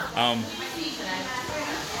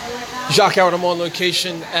Jacques Howard, I'm on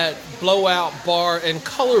location at Blowout Bar and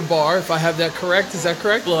Color Bar, if I have that correct. Is that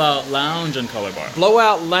correct? Blowout Lounge and Color Bar.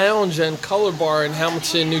 Blowout Lounge and Color Bar in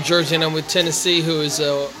Hamilton, New Jersey. And I'm with Tinisee, who is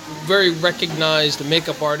a very recognized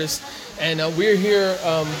makeup artist. And we're here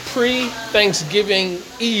pre-Thanksgiving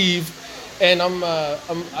Eve. And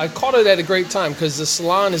I caught it at a great time because the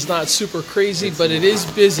salon is not super crazy, but it is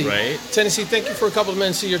busy. Right. Tinisee, thank you for a couple of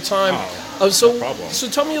minutes of your time. No So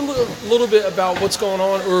tell me a little bit about what's going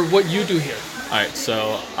on or what you do here. All right,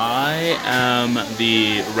 so I am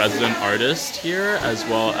the resident artist here, as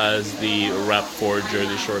well as the rep for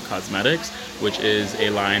Jersey Shore Cosmetics, which is a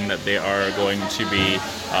line that they are going to be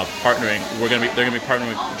partnering. They're going to be partnering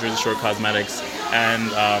with Jersey Shore Cosmetics and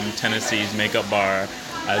Tinisee's Makeup Bar,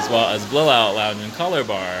 as well as Blowout Lounge and Color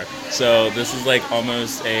Bar. So this is like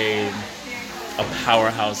almost a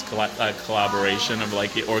powerhouse collaboration of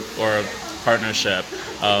like or a partnership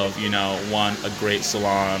of, you know, a great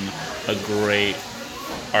salon, a great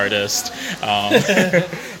artist. I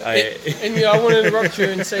want to interrupt you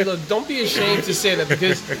and say, look, don't be ashamed to say that,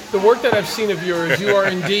 because the work that I've seen of yours, you are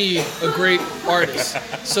indeed a great artist.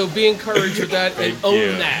 So be encouraged with that and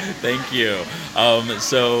own that. Thank you.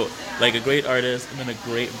 So like a great artist and then a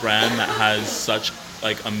great brand that has such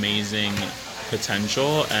like amazing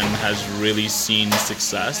potential and has really seen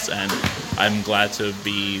success, and I'm glad to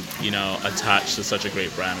be, you know, attached to such a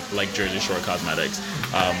great brand like Jersey Shore Cosmetics.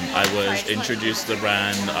 I was introduced to the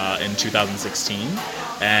brand in 2016,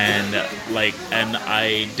 and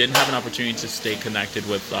I didn't have an opportunity to stay connected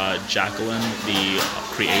with Jacqueline, the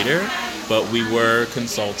creator, but we were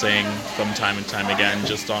consulting from time and time again,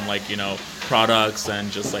 just on like, you know, products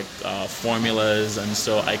and just like formulas, and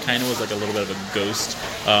so I kind of was like a little bit of a ghost,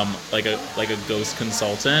 like a ghost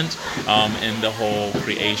consultant in the whole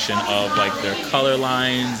creation of like their color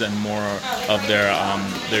lines and more of their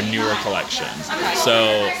newer collections.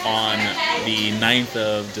 So on the 9th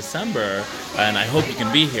of December, and I hope you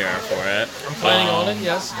can be here for it. I'm planning on it,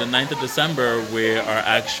 yes. The 9th of December, we are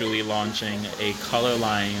actually launching a color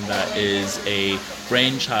line that is a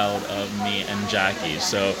brainchild of me and Jackie.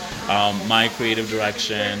 So my creative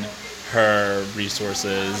direction, her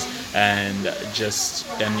resources, and just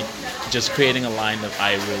creating a line that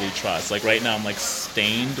I really trust. Like right now, I'm like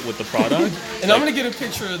stained with the product. And like, I'm gonna get a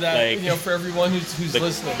picture of that, like, you know, for everyone who's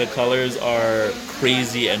listening. The colors are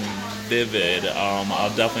crazy and vivid.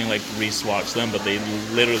 I'll definitely like re-swatch them, but they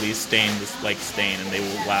literally stain and they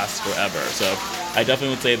will last forever. So I definitely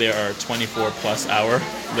would say they are 24 plus hour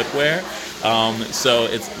lip wear. So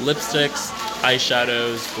it's lipsticks,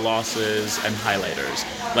 eyeshadows, glosses, and highlighters.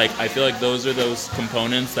 Like, I feel like those are those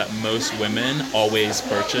components that most women always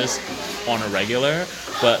purchase on a regular,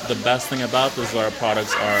 but the best thing about this is our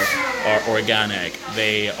products are organic.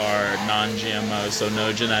 They are non-GMO, so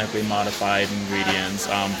no genetically modified ingredients.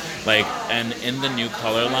 And in the new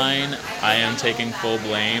color line, I am taking full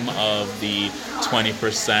blame of the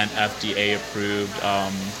 20% FDA approved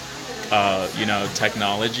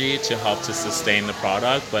technology to help to sustain the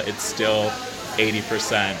product, but it's still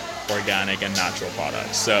 80% organic and natural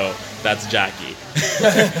products. So that's Jackie.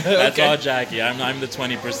 That's okay. All Jackie. I'm the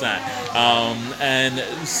 20%.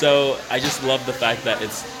 And so I just love the fact that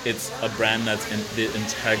it's a brand that's the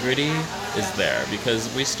integrity is there,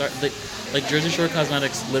 because we start like Jersey Shore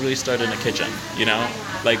Cosmetics literally started in a kitchen, you know,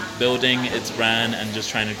 like building its brand and just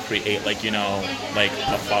trying to create like, you know, like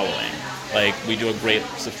a following. Like, we do a great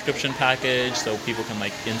subscription package so people can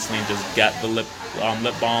like instantly just get the lip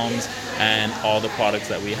balms and all the products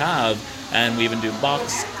that we have, and we even do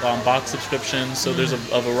box subscriptions. So there's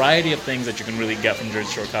a variety of things that you can really get from Jersey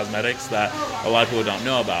Shore Cosmetics that a lot of people don't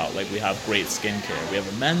know about. Like, we have great skincare, we have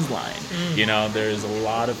a men's line. You know, there's a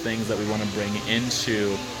lot of things that we want to bring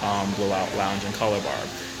into Blowout Lounge and Color Bar.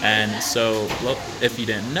 And so, look, if you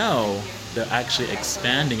didn't know, they're actually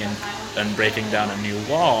expanding and breaking down a new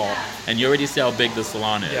wall, and you already see how big the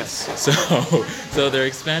salon is. Yes. So they're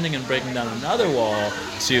expanding and breaking down another wall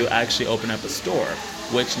to actually open up a store,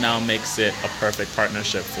 which now makes it a perfect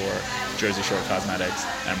partnership for Jersey Shore Cosmetics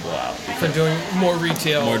and Blowout. For doing more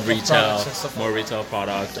retail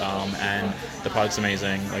product, and the product's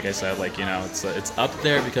amazing. Like I said, like, you know, it's up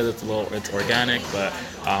there because it's organic, but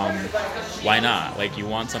why not? Like, you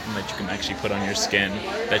want something that you can actually put on your skin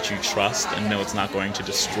that you trust and know it's not going to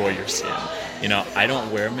destroy your skin. You know, I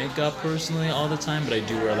don't wear makeup personally all the time, but I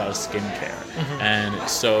do wear a lot of skincare. And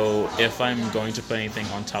so if I'm going to put anything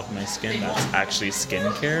on top of my skin that's actually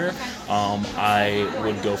skincare, I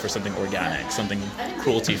would go for something organic, something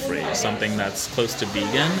cruelty-free, something that's close to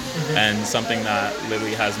vegan, and something that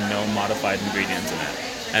literally has no modified ingredients in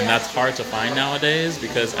it. And that's hard to find nowadays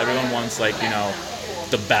because everyone wants, like, you know,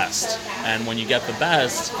 the best. And when you get the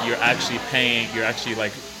best, you're actually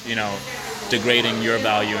like, degrading your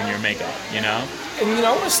value in your makeup, And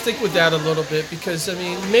I want to stick with that a little bit because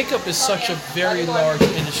makeup is such a very large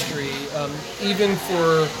industry, even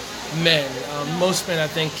for men. Most men, I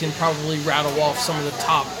think, can probably rattle off some of the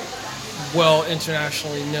top,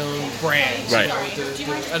 internationally known brands. Right.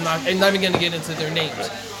 I'm not even going to get into their names.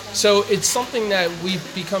 Right. So it's something that we've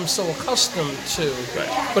become so accustomed to.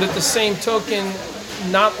 Right. But at the same token,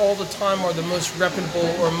 not all the time are the most reputable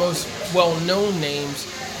or most well-known names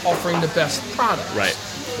offering the best products. Right.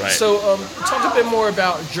 Right. So talk a bit more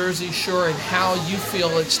about Jersey Shore and how you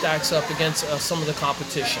feel it stacks up against some of the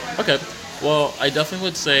competition. Okay. Well, I definitely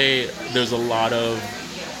would say there's a lot of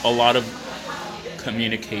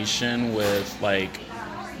communication with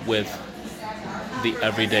the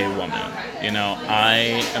everyday woman.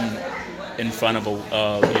 I am in front of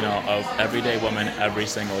of everyday women every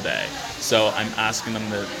single day. So I'm asking them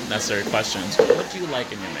the necessary questions. What do you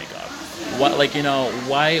like in your makeup? What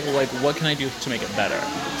why what can I do to make it better?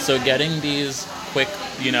 So getting these quick,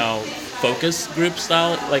 focus group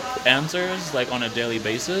style answers on a daily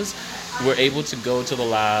basis, we're able to go to the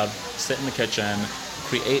lab, sit in the kitchen,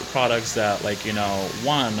 create products that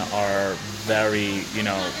one are very,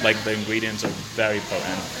 the ingredients are very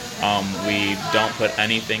potent. We don't put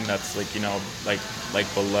anything that's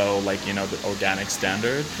below the organic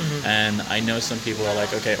standard. Mm-hmm. And I know some people are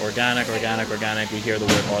like, okay, organic, we hear the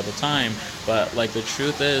word all the time, but the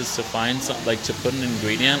truth is to find some to put an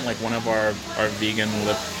ingredient one of our vegan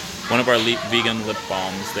lip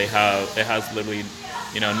balms, it has literally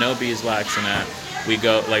no beeswax in it. We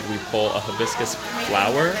pull a hibiscus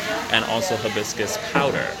flower and also hibiscus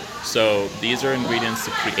powder. So these are ingredients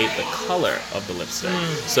to create the color of the lipstick.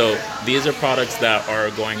 So these are products that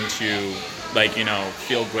are going to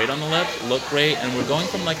feel great on the lip, look great, and we're going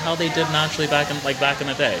from how they did naturally back in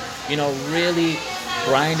the day. Really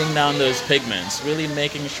grinding down those pigments, really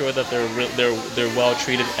making sure that they're well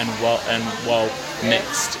treated and well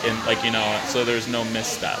mixed in so there's no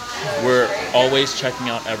misstep. We're always checking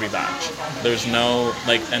out every batch. There's no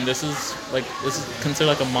and this is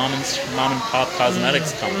considered a mom and pop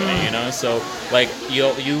cosmetics company, so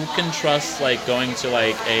you can trust going to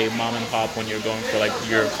a mom and pop when you're going for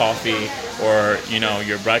your coffee or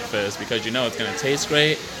your breakfast, because it's going to taste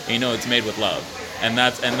great and it's made with love. And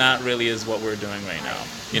that really is what we're doing right now.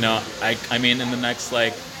 I mean, in the next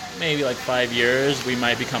maybe 5 years, we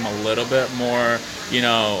might become a little bit more,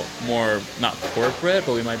 more not corporate,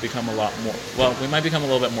 but we might become a lot more. Well, we might become a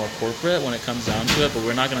little bit more corporate when it comes down to it, but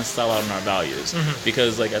we're not going to sell out on our values. Mm-hmm.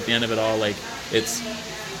 Because at the end of it all, it's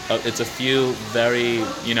a few very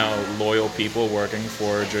loyal people working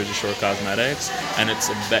for Jersey Shore Cosmetics, and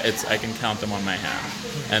it's I can count them on my hand,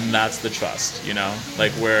 and that's the trust,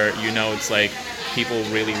 where it's people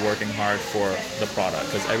really working hard for the product,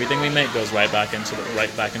 because everything we make goes right back into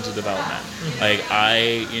development.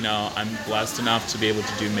 Mm-hmm. I'm blessed enough to be able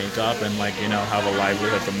to do makeup and have a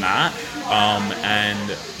livelihood from that,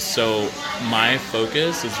 and so my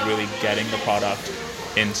focus is really getting the product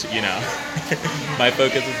into my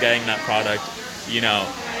focus is getting that product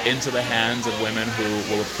into the hands of women who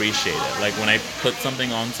will appreciate it. When I put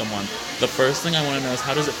something on someone, the first thing I want to know is,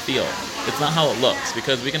 how does it feel? It's not how it looks,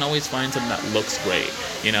 because we can always find something that looks great,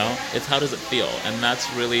 It's how does it feel? And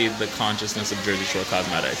that's really the consciousness of Jersey Shore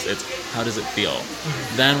Cosmetics. It's how does it feel?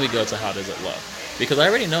 Mm-hmm. Then we go to how does it look? Because I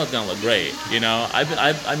already know it's going to look great,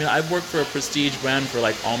 I've worked for a prestige brand for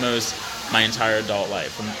almost my entire adult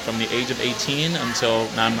life, from the age of 18 until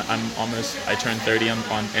now. I turned 30 on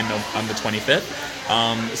the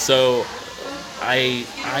 25th. So I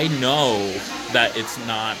know that it's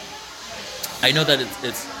not. I know that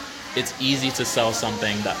it's easy to sell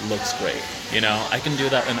something that looks great. I can do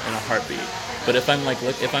that in a heartbeat. But if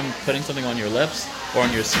I'm putting something on your lips or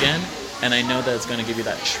on your skin, and I know that it's going to give you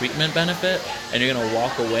that treatment benefit, and you're going to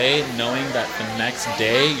walk away knowing that the next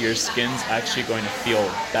day your skin's actually going to feel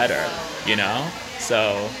better,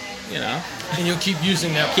 So, And you'll keep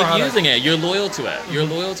using that product. Keep using it. You're loyal to it. You're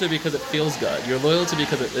loyal to it because it feels good. You're loyal to it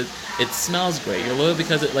because it smells great. You're loyal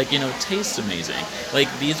because it tastes amazing.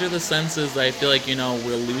 These are the senses that I feel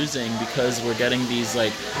we're losing, because we're getting these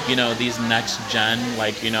these next gen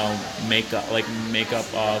makeup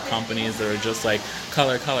companies that are just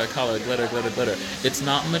color, glitter. It's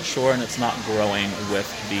not mature, and it's not growing with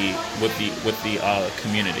the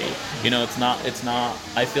community. It's not.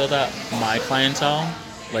 I feel that my clientele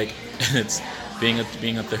like, it's being a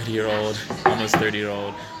 30-year-old, almost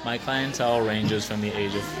 30-year-old. My clientele ranges from the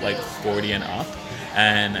age of like 40 and up.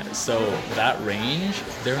 And so that range,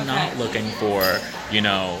 they're not looking for,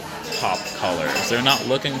 pop colors. They're not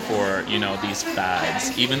looking for, these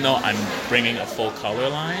fads. Even though I'm bringing a full color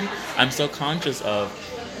line, I'm still conscious of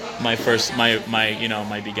my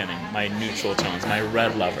beginning, my neutral tones, my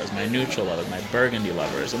red lovers, my neutral lovers, my burgundy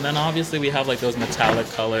lovers. And then obviously we have like those metallic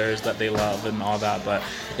colors that they love and all that, but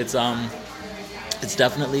it's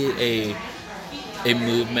definitely a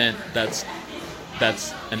movement that's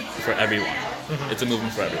for everyone. Mm-hmm. It's a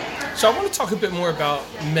movement for everyone. So I want to talk a bit more about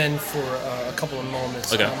men for a couple of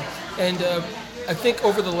moments. Okay. I think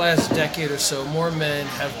over the last decade or so, more men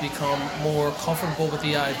have become more comfortable with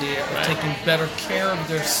the idea of taking better care of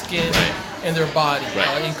their skin and their body,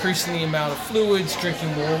 increasing the amount of fluids,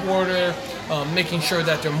 drinking more water, making sure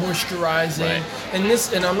that they're moisturizing.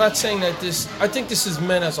 And I'm not saying that I think this is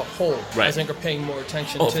men as a whole. I think are paying more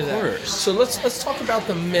attention to that. Of course. So let's talk about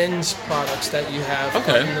the men's products that you have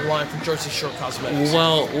in the line from Jersey Shore Cosmetics.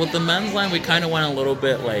 Well, with the men's line, we kind of went a little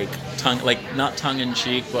bit not tongue in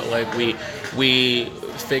cheek, but like we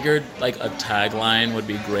figured like a tagline would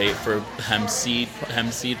be great for hemp seed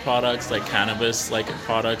products, like cannabis like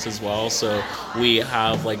products as well. So we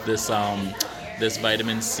have like this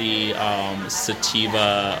vitamin C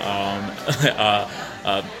sativa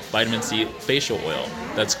vitamin C facial oil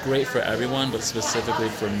that's great for everyone, but specifically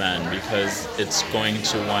for men because it's going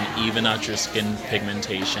to even out your skin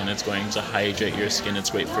pigmentation. It's going to hydrate your skin. It's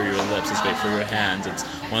great for your lips. It's great for your hands. It's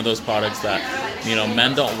one of those products that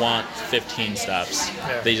men don't want 15 steps.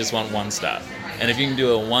 They just want one step. And if you can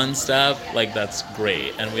do a one step, like that's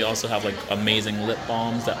great. And we also have like amazing lip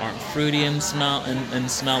balms that aren't fruity in smell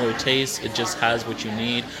or taste. It just has what you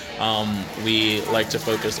need. We like to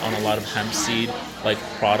focus on a lot of hemp seed like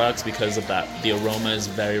products because of that. The aroma is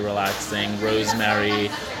very relaxing. Rosemary,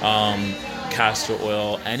 castor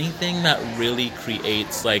oil, anything that really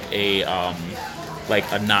creates like a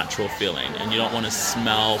natural feeling, and you don't want to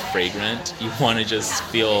smell fragrant. You want to just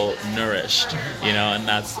feel nourished, and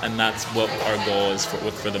that's what our goal is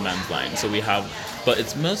for the men's line. So we have, but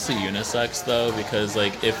it's mostly unisex though, because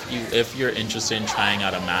like if you're interested in trying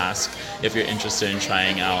out a mask, if you're interested in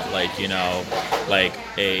trying out like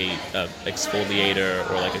a exfoliator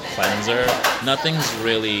or like a cleanser, nothing's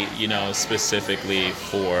really specifically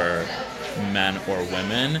for men or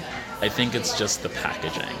women. I think it's just the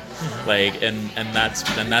packaging, and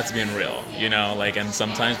that's being real, and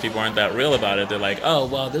sometimes people aren't that real about it. They're like, oh,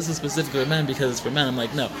 well, this is specifically for men because it's for men. I'm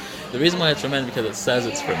like, no, the reason why it's for men is because it says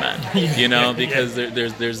it's for men, because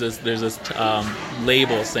there's this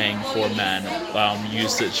label saying for men,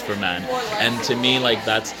 usage for men, and to me, like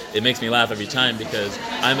it makes me laugh every time because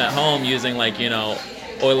I'm at home using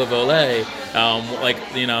oil of Olay,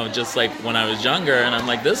 just like when I was younger, and I'm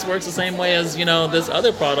like, this works the same way as this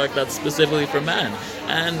other product that's specifically for men,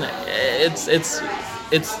 and it's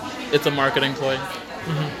a marketing ploy.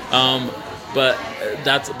 Mm-hmm. But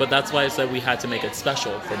that's why I said we had to make it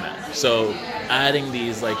special for men. So adding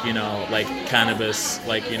these cannabis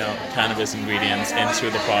cannabis ingredients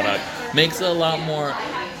into the product makes it a lot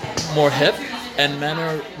more hip. And men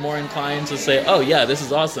are more inclined to say, "Oh yeah, this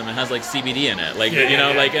is awesome. It has like CBD in it,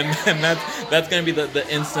 and that's gonna be the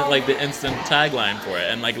instant tagline for it.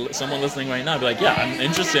 And like someone listening right now, be like, "Yeah, I'm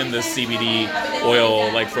interested in this CBD oil,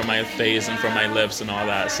 like for my face and for my lips and all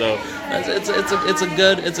that." So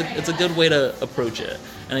it's a good way to approach it.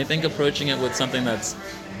 And I think approaching it with something that's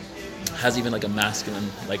has even like a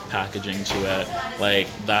masculine like packaging to it, like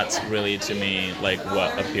that's really to me like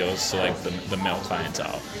what appeals to like the male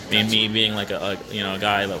clientele. I mean, me being like a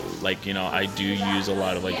guy that I do use a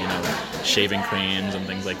lot of shaving creams and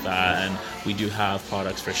things like that, and we do have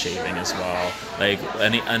products for shaving as well.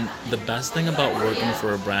 And the best thing about working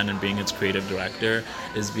for a brand and being its creative director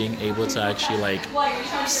is being able to actually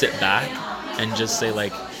sit back and just say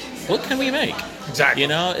what can we make? Exactly.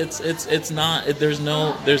 It's not. There's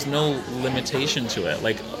no limitation to it.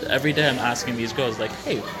 Like every day, I'm asking these girls,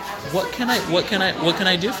 hey, what can I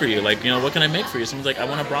do for you? What can I make for you? Someone's like, I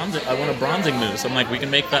want a bronzing mousse. I'm like, we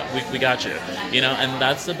can make that. We got you. And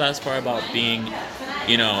that's the best part about being,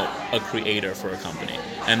 a creator for a company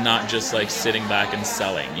and not just sitting back and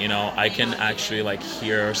selling. I can actually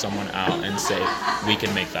hear someone out and say, we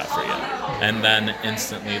can make that for you, and then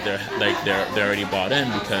instantly they're already bought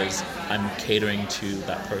in because I'm catering to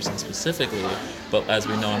that person specifically. But as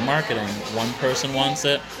we know in marketing, one person wants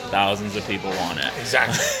it, thousands of people want it.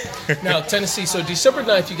 Exactly. Now, Tinisee, so December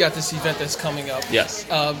 9th, you got this event that's coming up. Yes.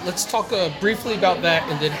 Let's talk briefly about that,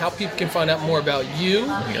 and then how people can find out more about you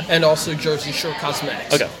and also Jersey Shore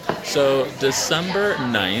Cosmetics. Okay. So December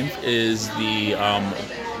 9th is the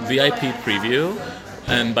VIP preview.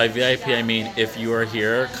 And by VIP, I mean if you are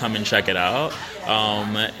here, come and check it out.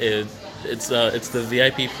 It's the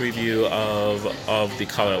VIP preview of the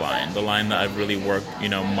color line, the line that I've really worked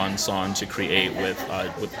months on to create with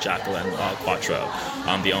Jacqueline Quattro,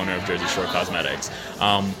 the owner of Jersey Shore Cosmetics,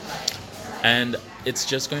 and it's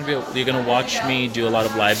just going to be you're going to watch me do a lot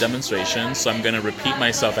of live demonstrations. So I'm going to repeat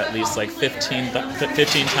myself at least like 15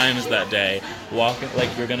 times that day.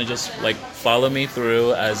 You're going to just like follow me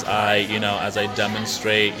through as I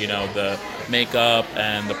demonstrate the makeup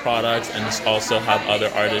and the products, and also have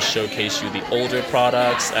other artists showcase you the older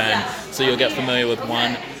products, and so you'll get familiar with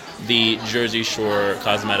the Jersey Shore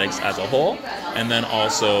Cosmetics as a whole, and then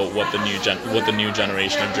also what the new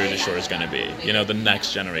generation of Jersey Shore is going to be. The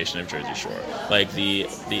next generation of Jersey Shore, like the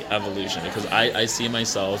evolution. Because I see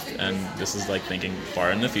myself, and this is like thinking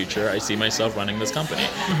far in the future, I see myself running this company.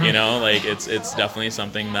 Like it's definitely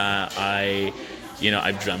something that I've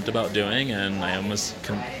dreamt about doing, and I almost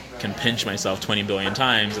can pinch myself 20 billion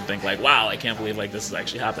times and think like, wow, I can't believe like this is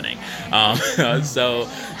actually happening. So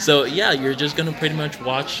yeah, you're just gonna pretty much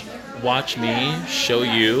watch me show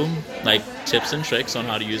you like tips and tricks on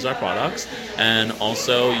how to use our products, and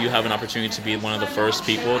also you have an opportunity to be one of the first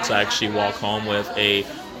people to actually walk home with a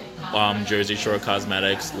Jersey Shore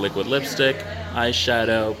Cosmetics liquid lipstick,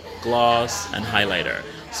 eyeshadow, gloss, and highlighter.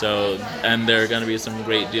 So, and there are going to be some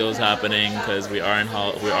great deals happening because we are in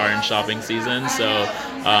shopping season. So,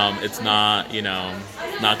 it's not going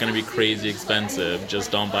to be crazy expensive. Just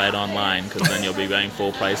don't buy it online, because then you'll be buying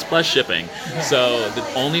full price plus shipping. So, the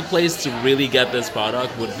only place to really get this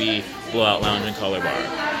product would be Blowout Lounge and Color Bar,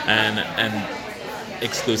 and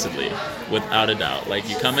exclusively, without a doubt. Like,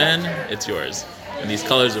 you come in, it's yours. And these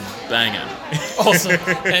colors are banging. Awesome.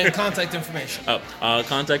 And contact information.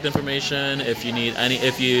 Contact information. If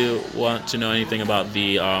you want to know anything about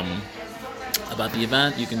the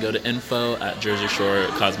event, you can go to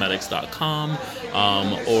info@jerseyshorecosmetics.com,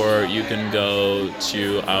 or you can go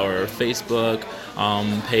to our Facebook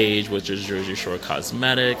page, which is Jersey Shore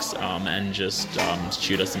Cosmetics, and just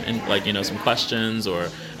shoot us some questions or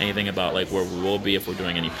anything about like where we will be if we're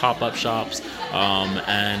doing any pop-up shops,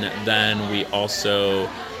 and then we also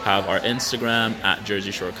have our Instagram at Jersey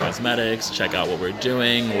Shore Cosmetics. Check out what we're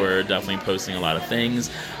doing. We're definitely posting a lot of things,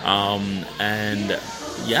 and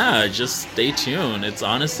yeah, just stay tuned. It's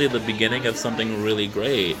honestly the beginning of something really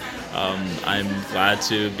great. I'm glad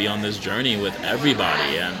to be on this journey with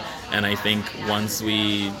everybody, and I think once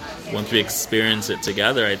we experience it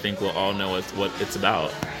together, I think we'll all know what it's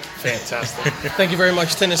about. Fantastic. Thank you very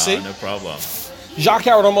much, Tinisee. No problem. Jacques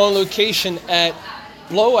Howard, I'm on location at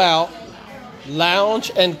Blowout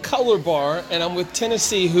Lounge and Color Bar, and I'm with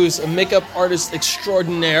Tinisee, who's a makeup artist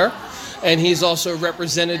extraordinaire, and he's also a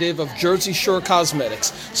representative of Jersey Shore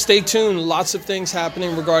Cosmetics. Stay tuned. Lots of things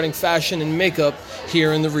happening regarding fashion and makeup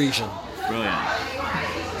here in the region. Brilliant.